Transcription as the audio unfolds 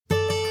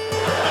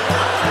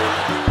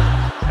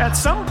At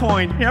some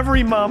point,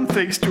 every mom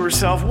thinks to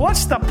herself,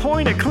 what's the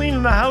point of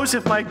cleaning the house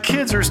if my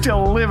kids are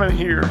still living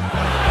here?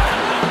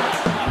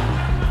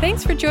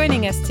 Thanks for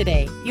joining us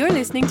today. You're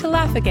listening to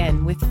Laugh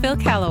Again with Phil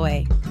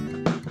Callaway.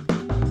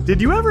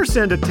 Did you ever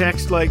send a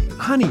text like,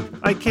 honey,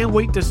 I can't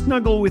wait to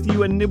snuggle with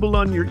you and nibble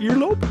on your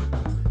earlobe?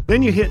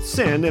 Then you hit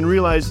send and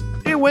realize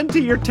it went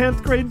to your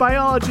 10th grade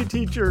biology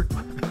teacher.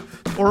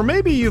 Or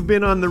maybe you've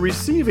been on the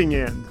receiving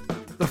end.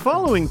 The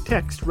following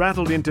text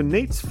rattled into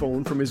Nate's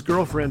phone from his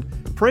girlfriend.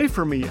 Pray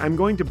for me, I'm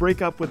going to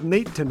break up with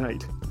Nate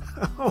tonight.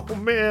 Oh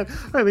man,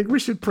 I think we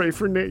should pray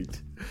for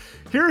Nate.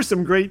 Here are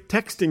some great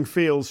texting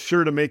fails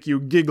sure to make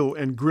you giggle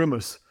and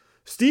grimace.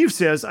 Steve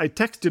says, I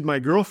texted my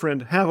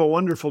girlfriend, have a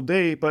wonderful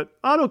day,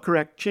 but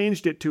autocorrect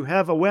changed it to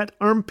have a wet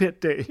armpit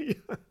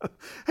day.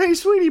 Hey,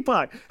 sweetie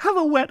pie, have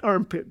a wet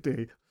armpit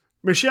day.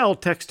 Michelle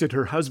texted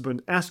her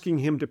husband, asking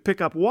him to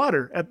pick up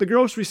water at the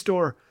grocery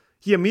store.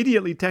 He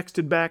immediately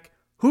texted back,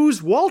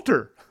 who's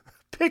Walter?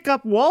 Pick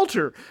up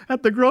Walter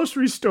at the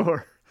grocery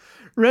store.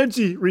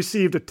 Reggie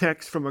received a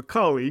text from a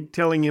colleague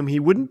telling him he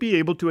wouldn't be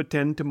able to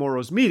attend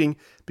tomorrow's meeting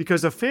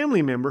because a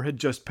family member had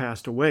just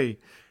passed away.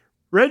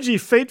 Reggie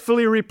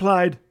fatefully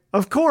replied,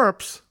 of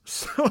course.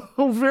 So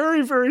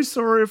very, very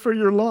sorry for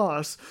your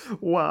loss.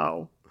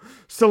 Wow.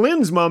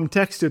 Celine's mom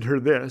texted her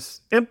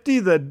this, empty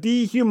the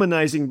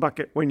dehumanizing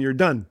bucket when you're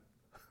done.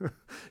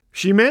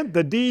 She meant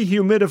the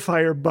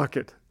dehumidifier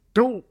bucket.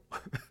 Don't.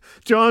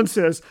 John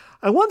says,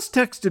 I once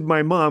texted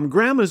my mom,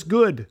 Grandma's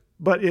good,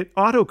 but it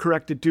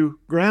autocorrected to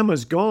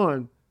Grandma's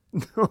gone.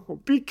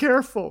 No, be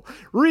careful.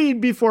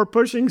 Read before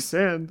pushing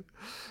send.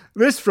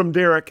 This from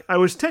Derek. I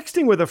was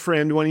texting with a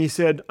friend when he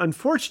said,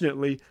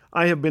 unfortunately,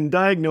 I have been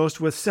diagnosed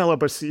with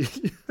celibacy.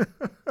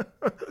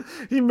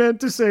 He meant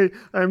to say,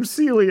 I'm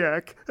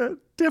celiac. A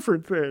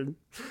different thing.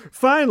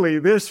 Finally,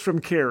 this from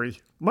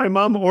Carrie. My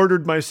mom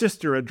ordered my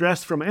sister a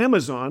dress from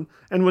Amazon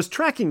and was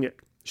tracking it.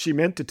 She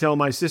meant to tell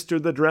my sister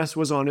the dress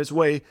was on its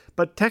way,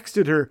 but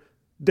texted her,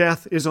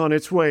 death is on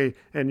its way,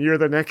 and you're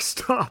the next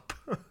stop.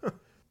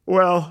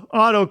 Well,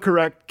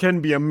 autocorrect can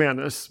be a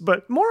menace,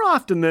 but more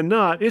often than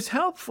not, it's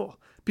helpful,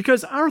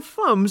 because our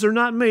thumbs are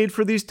not made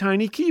for these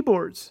tiny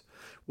keyboards.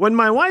 When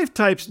my wife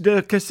types,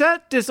 the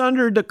cassette is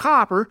under the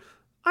copper,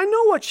 I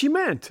know what she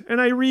meant,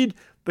 and I read,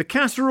 the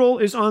casserole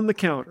is on the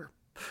counter.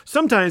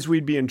 Sometimes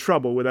we'd be in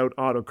trouble without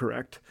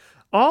autocorrect.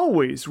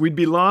 Always we'd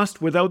be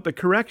lost without the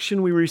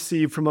correction we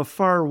receive from a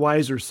far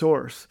wiser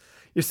source.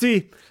 You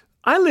see,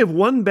 I live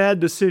one bad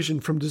decision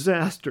from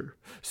disaster,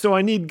 so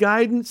I need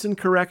guidance and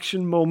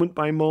correction moment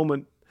by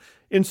moment.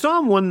 In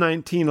Psalm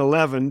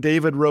 119:11,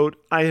 David wrote,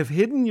 I have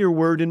hidden your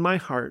word in my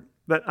heart,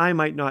 that I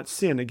might not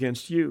sin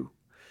against you.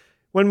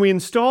 When we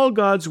install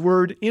God's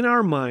word in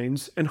our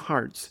minds and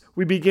hearts,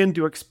 we begin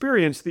to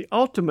experience the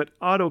ultimate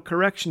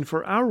autocorrection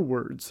for our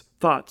words,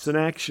 thoughts, and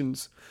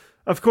actions.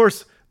 Of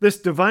course, this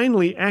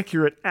divinely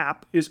accurate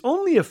app is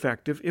only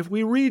effective if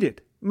we read it,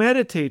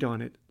 meditate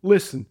on it,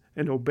 listen,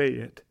 and obey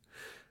it.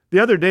 The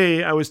other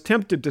day, I was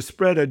tempted to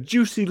spread a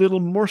juicy little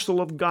morsel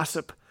of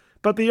gossip,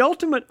 but the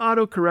ultimate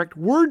autocorrect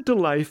word to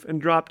life and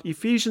dropped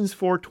Ephesians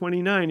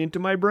 4:29 into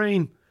my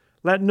brain.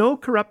 Let no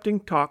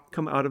corrupting talk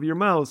come out of your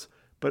mouths,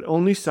 but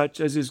only such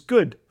as is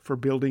good for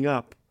building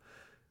up.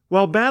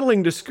 While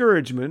battling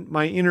discouragement,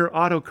 my inner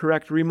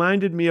autocorrect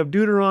reminded me of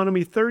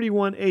Deuteronomy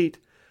 31:8.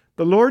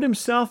 The Lord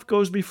himself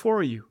goes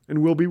before you and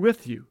will be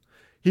with you.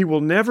 He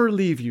will never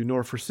leave you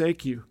nor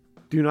forsake you.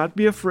 Do not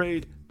be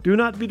afraid. Do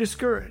not be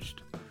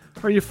discouraged.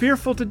 Are you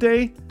fearful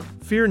today?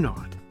 Fear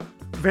not.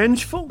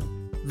 Vengeful?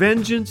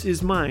 Vengeance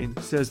is mine,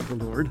 says the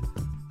Lord.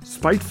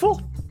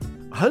 Spiteful?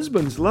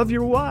 Husbands, love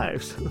your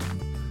wives.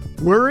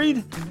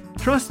 Worried?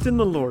 Trust in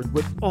the Lord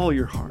with all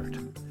your heart.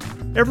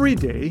 Every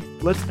day,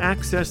 let's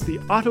access the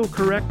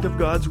autocorrect of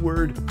God's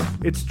Word.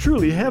 It's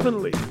truly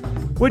heavenly.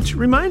 Which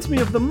reminds me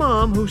of the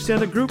mom who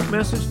sent a group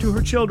message to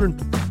her children.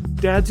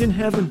 Dad's in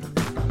heaven.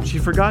 She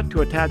forgot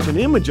to attach an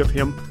image of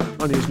him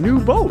on his new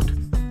boat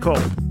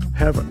called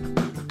Heaven.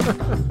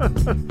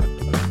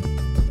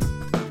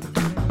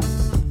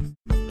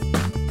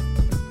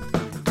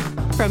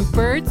 From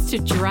birds to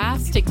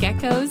giraffes to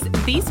geckos,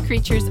 these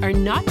creatures are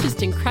not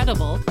just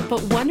incredible,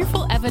 but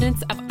wonderful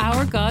evidence of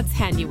our God's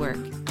handiwork.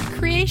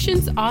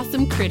 Creation's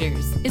Awesome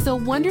Critters is a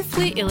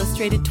wonderfully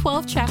illustrated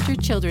 12-chapter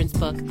children's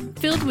book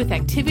filled with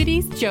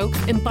activities, jokes,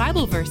 and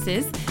Bible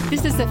verses.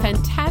 This is a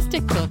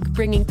fantastic book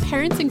bringing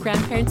parents and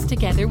grandparents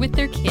together with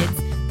their kids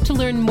to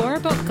learn more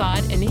about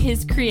God and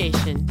His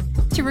creation.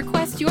 To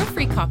request your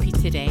free copy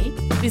today,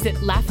 visit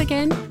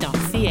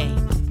laughagain.ca.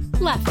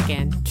 Laugh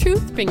Again,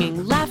 truth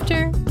bringing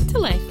laughter to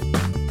life.